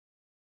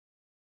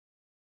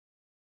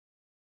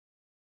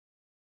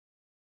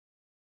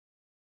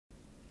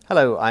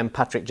Hello, I'm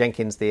Patrick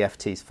Jenkins, the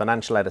FT's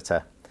financial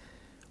editor.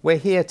 We're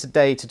here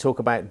today to talk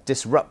about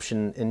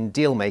disruption in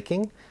deal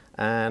making,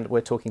 and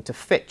we're talking to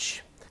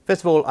Fitch.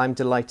 First of all, I'm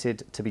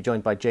delighted to be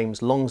joined by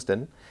James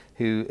Longsdon,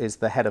 who is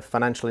the head of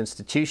financial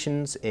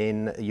institutions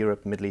in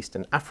Europe, Middle East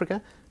and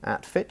Africa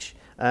at Fitch.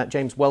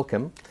 James,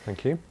 welcome.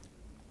 Thank you.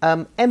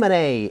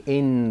 M&A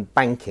in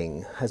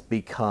banking has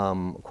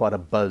become quite a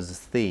buzz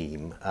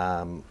theme,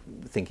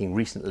 thinking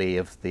recently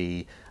of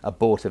the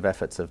abortive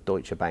efforts of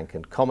Deutsche Bank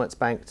and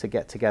Commerzbank to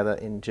get together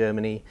in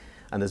Germany,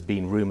 and there's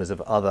been rumours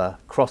of other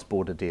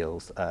cross-border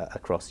deals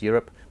across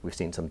Europe. We've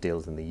seen some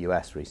deals in the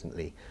US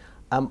recently.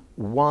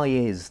 Why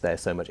is there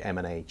so much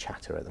M&A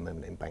chatter at the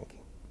moment in banking?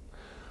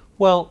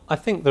 Well, I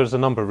think there's a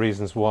number of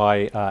reasons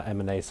why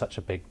M&A is such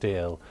a big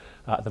deal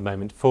at the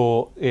moment.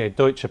 For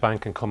Deutsche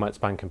Bank and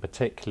Commerzbank in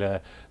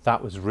particular,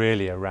 that was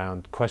really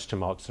around question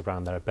marks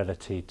around their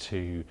ability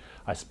to,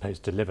 I suppose,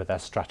 deliver their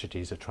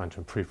strategies of trying to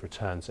improve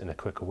returns in a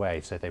quicker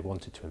way. So they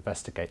wanted to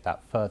investigate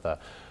that further.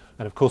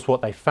 And of course,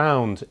 what they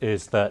found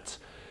is that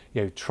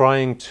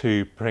trying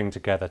to bring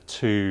together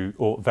two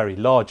or very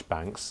large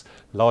banks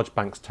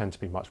tend to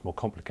be much more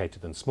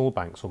complicated than small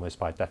banks, almost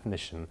by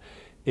definition,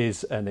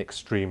 is an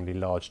extremely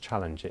large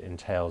challenge. It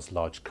entails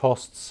large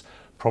costs,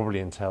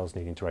 probably entails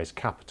needing to raise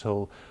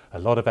capital, a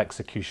lot of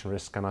execution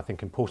risk, and I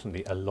think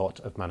importantly, a lot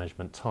of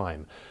management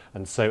time.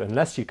 And so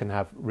unless you can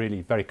have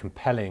really very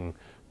compelling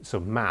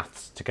sort of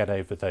maths to get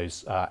over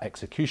those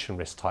execution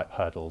risk type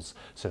hurdles,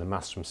 so the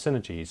maths from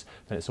synergies,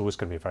 then it's always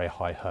going to be a very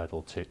high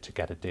hurdle to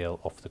get a deal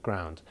off the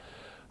ground.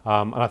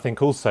 And I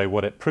think also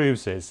what it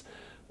proves is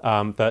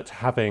that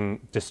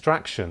having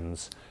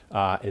distractions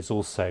is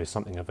also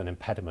something of an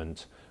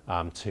impediment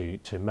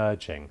to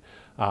merging.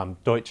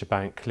 Deutsche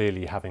Bank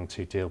clearly having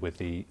to deal with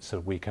the sort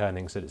of weak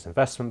earnings at its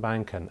investment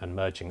bank and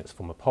merging its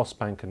former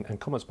Postbank, and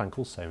Commerzbank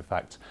also, in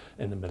fact,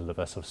 in the middle of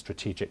a sort of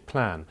strategic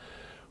plan.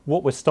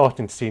 What we're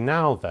starting to see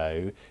now,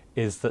 though,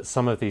 is that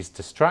some of these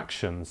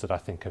distractions that I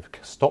think have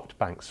stopped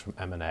banks from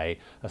M&A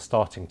are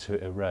starting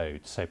to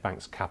erode. So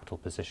banks' capital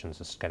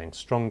positions are getting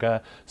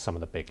stronger, some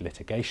of the big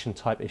litigation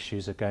type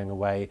issues are going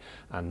away,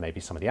 and maybe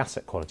some of the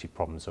asset quality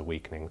problems are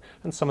weakening.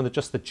 And some of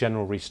just the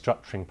general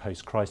restructuring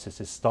post-crisis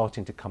is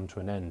starting to come to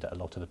an end at a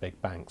lot of the big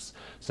banks.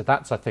 So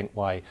that's, I think,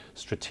 why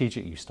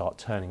strategically you start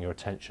turning your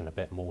attention a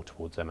bit more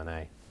towards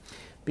M&A.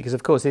 Because,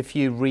 of course, if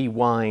you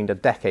rewind a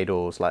decade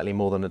or slightly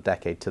more than a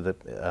decade to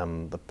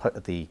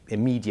the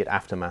immediate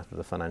aftermath of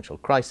the financial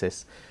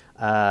crisis,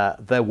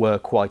 there were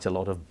quite a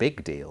lot of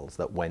big deals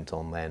that went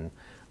on then.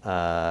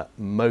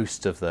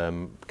 Most of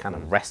them kind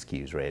of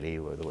rescues, really.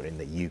 Were in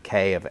the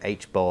UK of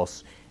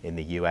HBOS, in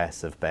the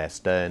US of Bear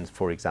Stearns,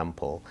 for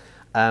example.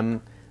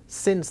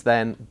 Since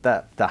then,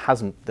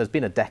 there's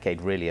been a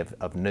decade really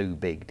of no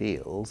big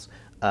deals.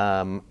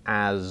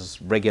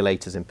 As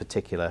regulators in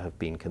particular have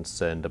been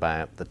concerned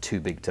about the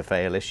too big to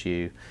fail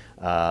issue.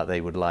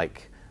 They would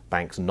like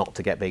banks not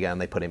to get bigger,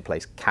 and they put in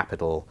place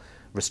capital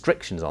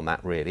restrictions on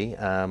that, really.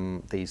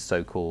 These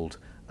so-called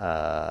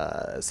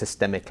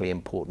systemically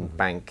important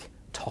bank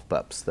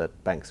top-ups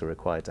that banks are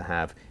required to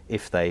have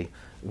if they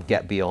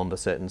get beyond a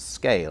certain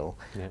scale.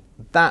 Yeah.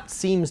 That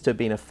seems to have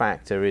been a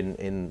factor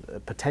in a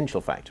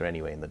potential factor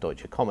anyway in the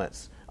Deutsche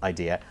Commerz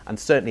idea, and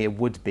certainly it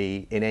would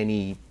be in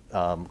any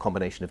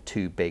combination of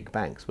two big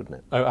banks, wouldn't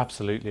it? Oh,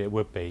 absolutely, it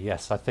would be,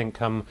 yes. I think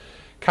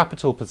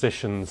capital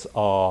positions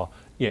are,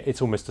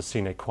 it's almost a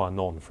sine qua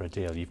non for a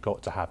deal. You've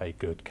got to have a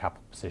good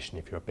capital position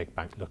if you're a big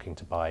bank looking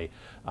to buy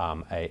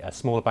a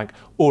smaller bank,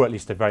 or at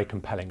least a very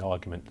compelling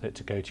argument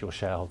to go to your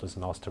shareholders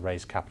and ask to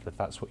raise capital if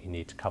that's what you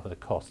need to cover the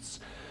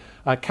costs.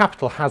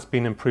 Capital has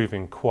been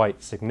improving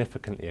quite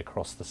significantly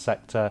across the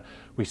sector.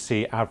 We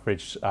see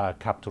average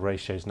capital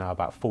ratios now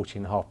about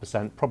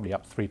 14.5%, probably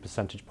up 3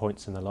 percentage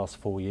points in the last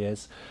 4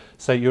 years.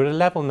 So you're at a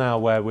level now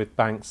where with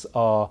banks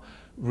are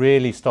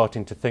really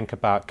starting to think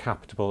about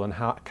capital and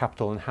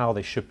how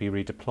they should be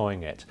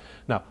redeploying it.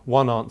 Now,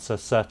 one answer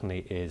certainly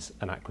is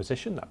an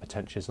acquisition. That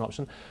potentially is an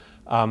option.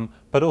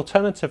 But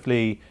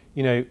alternatively,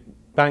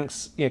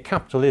 banks,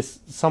 capital is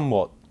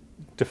somewhat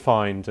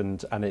defined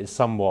and it is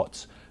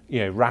somewhat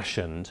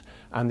rationed,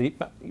 and the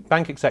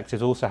bank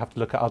executives also have to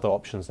look at other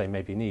options they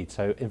maybe need.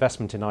 So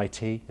investment in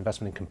IT,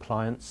 investment in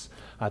compliance,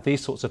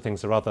 these sorts of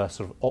things are other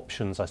sort of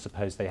options I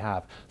suppose they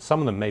have. Some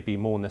of them may be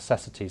more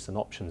necessities than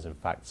options, in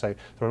fact. So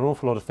there are an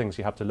awful lot of things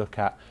you have to look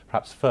at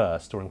perhaps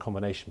first or in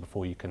combination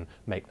before you can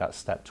make that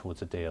step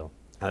towards a deal.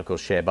 And of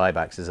course share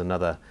buybacks is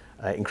another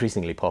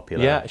increasingly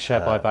popular share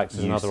buybacks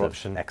is another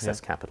option.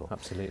 Excess capital.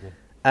 Absolutely.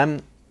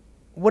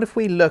 What if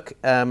we look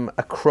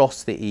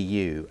across the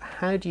EU?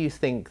 How do you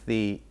think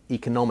the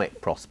economic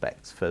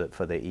prospects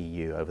for the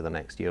EU over the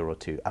next year or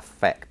two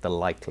affect the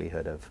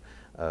likelihood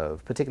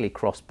of particularly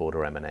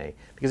cross-border M&A?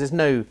 Because there's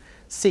no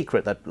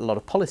secret that a lot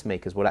of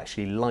policymakers would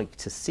actually like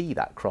to see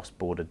that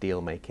cross-border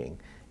deal-making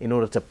in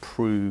order to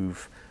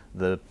prove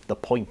the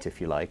point,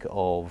 if you like,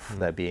 of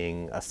there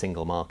being a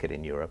single market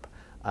in Europe,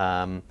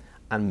 and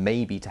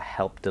maybe to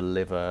help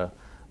deliver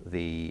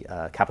the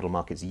capital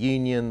markets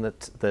union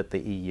that the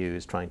EU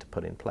is trying to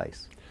put in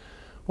place.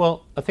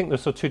 Well, I think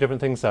there's sort of two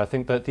different things there. I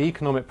think that the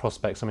economic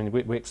prospects, I mean,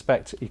 we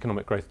expect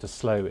economic growth to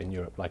slow in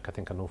Europe, like I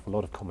think an awful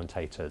lot of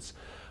commentators.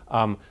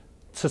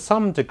 To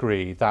some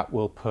degree, that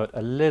will put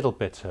a little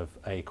bit of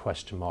a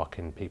question mark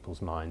in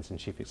people's minds and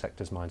chief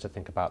executives' minds, I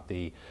think, about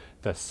the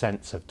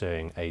sense of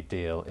doing a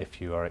deal if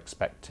you are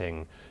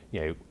expecting,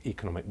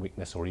 economic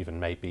weakness, or even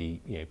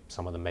maybe,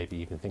 some of them maybe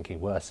even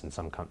thinking worse in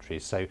some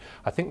countries. So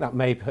I think that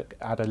may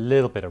add a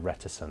little bit of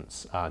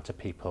reticence to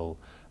people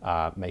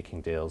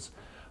making deals.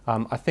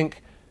 I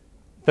think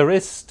there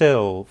is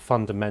still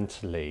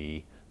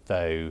fundamentally,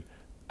 though,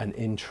 an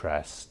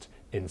interest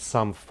in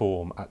some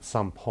form at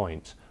some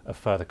point of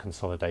further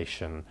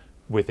consolidation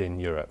within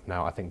Europe.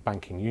 Now, I think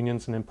banking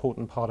union's an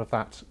important part of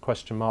that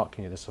question mark.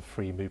 There's a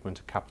free movement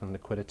of capital and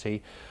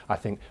liquidity. I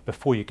think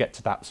before you get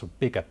to that sort of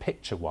bigger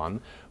picture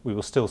one, we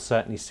will still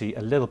certainly see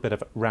a little bit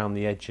of round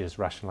the edges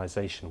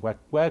rationalisation,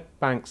 where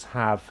banks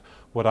have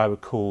what I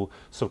would call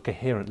sort of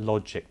coherent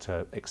logic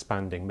to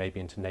expanding maybe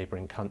into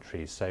neighbouring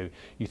countries. So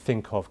you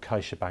think of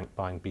CaixaBank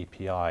buying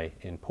BPI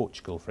in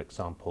Portugal, for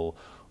example,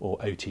 or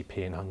OTP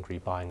in Hungary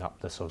buying up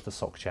the sort of the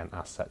SocGen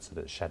assets that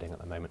it's shedding at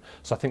the moment.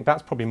 So I think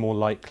that's probably more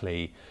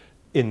likely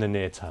in the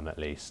near term, at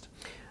least.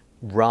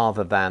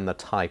 Rather than the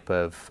type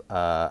of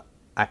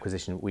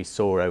acquisition we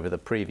saw over the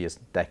previous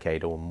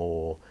decade or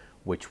more,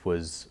 which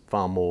was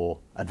far more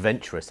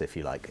adventurous, if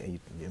you like.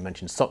 You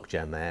mentioned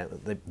SocGen there.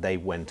 They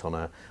went on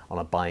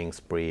a buying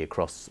spree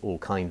across all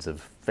kinds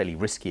of fairly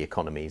risky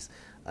economies.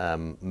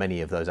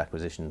 Many of those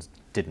acquisitions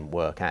didn't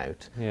work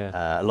out.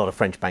 Yeah. A lot of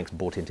French banks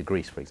bought into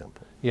Greece, for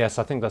example. Yes,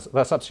 I think that's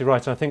absolutely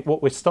right. And I think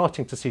what we're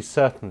starting to see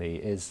certainly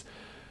is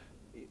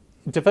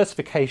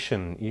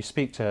diversification. You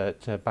speak to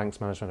banks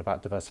management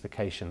about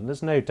diversification.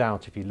 There's no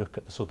doubt, if you look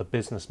at the sort of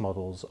business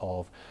models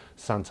of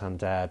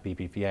Santander,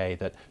 BBVA,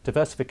 that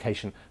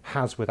diversification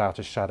has, without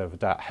a shadow of a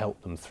doubt,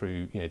 helped them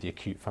through the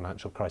acute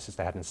financial crisis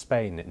they had in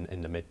Spain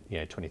in the mid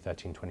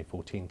 2013,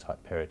 2014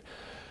 type period.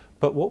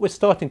 But what we're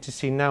starting to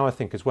see now, I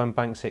think, is when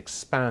banks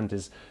expand,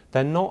 is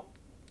they're not.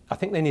 I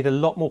think they need a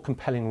lot more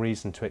compelling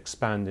reason to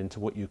expand into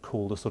what you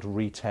call the sort of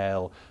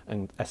retail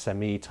and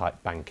SME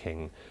type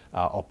banking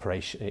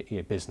operation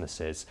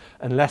businesses,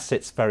 unless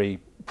it's very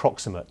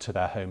proximate to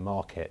their home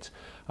market.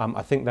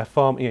 I think they're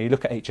far. You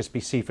look at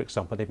HSBC, for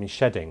example, they've been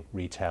shedding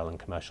retail and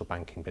commercial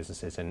banking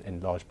businesses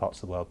in large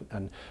parts of the world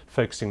and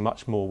focusing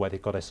much more where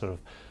they've got a sort of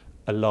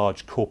a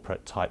large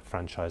corporate type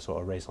franchise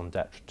or a raison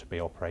d'etre to be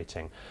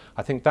operating.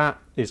 I think that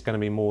is going to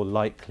be more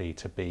likely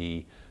to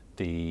be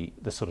the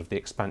sort of the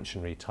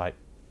expansionary type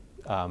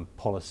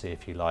policy,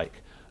 if you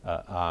like,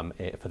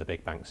 for the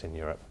big banks in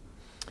Europe.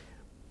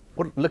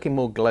 Looking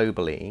more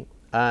globally,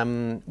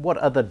 what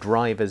other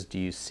drivers do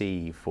you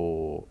see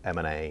for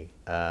M&A?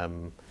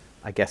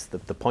 I guess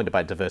the point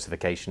about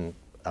diversification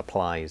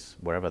applies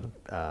wherever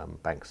the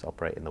banks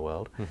operate in the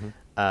world.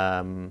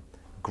 Mm-hmm.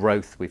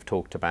 Growth we've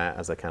talked about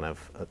as a kind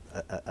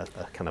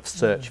of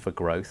search for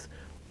growth.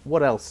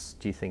 What else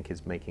do you think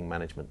is making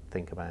management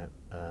think about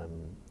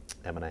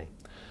M&A?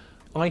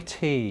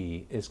 IT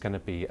is going to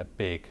be a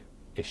big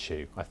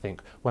issue. I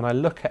think when I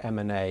look at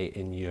M&A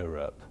in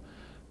Europe,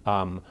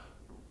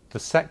 the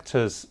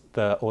sectors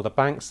or the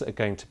banks that are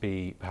going to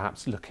be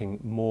perhaps looking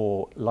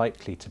more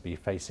likely to be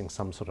facing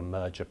some sort of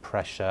merger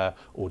pressure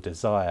or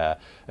desire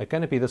are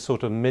going to be the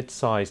sort of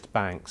mid-sized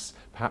banks,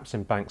 perhaps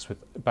in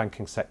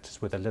banking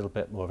sectors with a little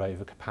bit more of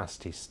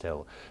overcapacity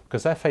still,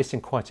 because they're facing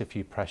quite a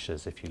few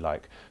pressures, if you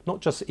like.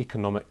 Not just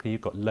economically,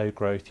 you've got low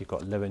growth, you've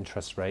got low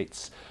interest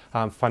rates.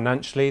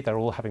 Financially, they're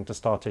all having to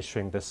start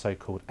issuing this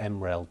so-called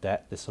MREL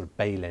debt, this sort of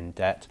bail-in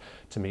debt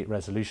to meet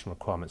resolution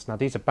requirements. Now,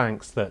 these are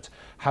banks that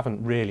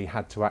haven't really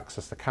had to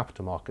access the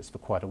capital markets for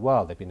quite a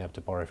while. They've been able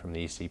to borrow from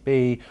the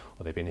ECB,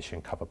 or they've been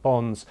issuing covered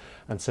bonds,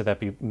 and so there'll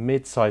be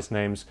mid-sized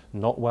names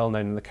not well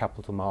known in the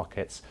capital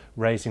markets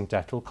raising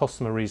debt. It'll cost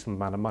them a reasonable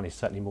amount of money,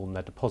 certainly more than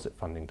their deposit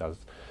funding does.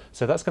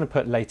 So that's going to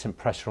put latent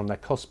pressure on their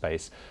cost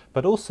base,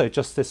 but also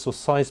just this sort of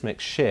seismic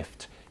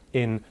shift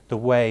in the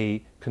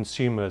way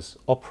consumers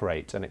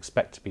operate and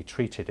expect to be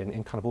treated in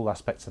kind of all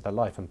aspects of their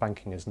life, and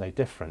banking is no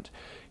different.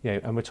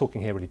 And we're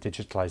talking here really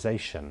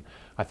digitalisation.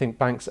 I think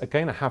banks are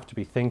going to have to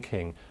be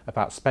thinking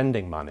about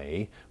spending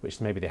money,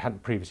 which maybe they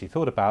hadn't previously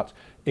thought about,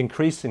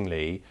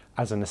 increasingly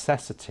as a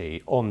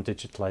necessity on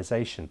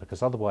digitalisation,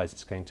 because otherwise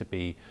it's going to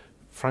be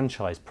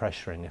franchise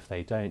pressuring. If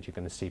they don't, you're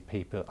going to see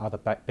people, other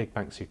big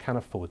banks who can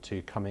afford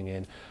to, coming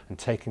in and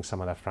taking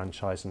some of their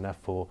franchise and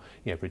therefore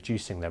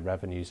reducing their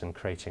revenues and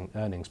creating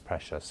earnings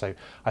pressure. So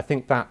I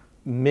think that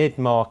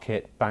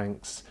mid-market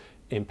banks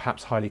in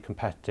perhaps highly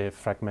competitive,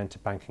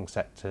 fragmented banking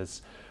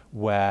sectors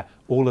where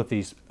all of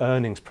these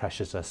earnings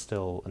pressures are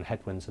still and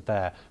headwinds are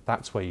there,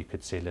 that's where you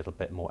could see a little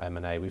bit more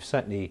M&A. We've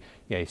certainly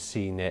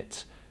seen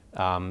it,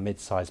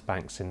 mid-sized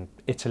banks in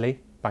Italy.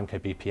 Banco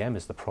BPM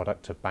is the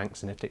product of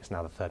banks in Italy. It's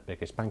now the third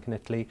biggest bank in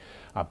Italy.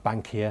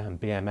 Bankia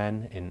and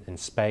BMN in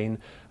Spain.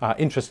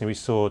 Interestingly, we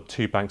saw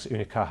two banks,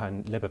 Unicaja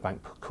and Liberbank,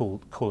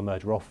 call a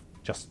merger off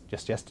just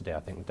yesterday, I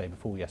think the day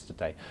before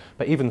yesterday.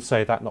 But even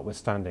so, that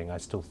notwithstanding, I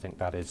still think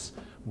that is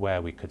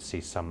where we could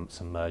see some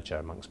merger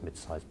amongst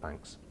mid-sized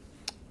banks.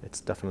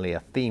 it's definitely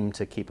a theme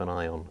to keep an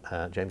eye on.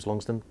 James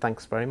Longsdon,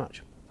 thanks very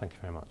much. Thank you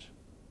very much.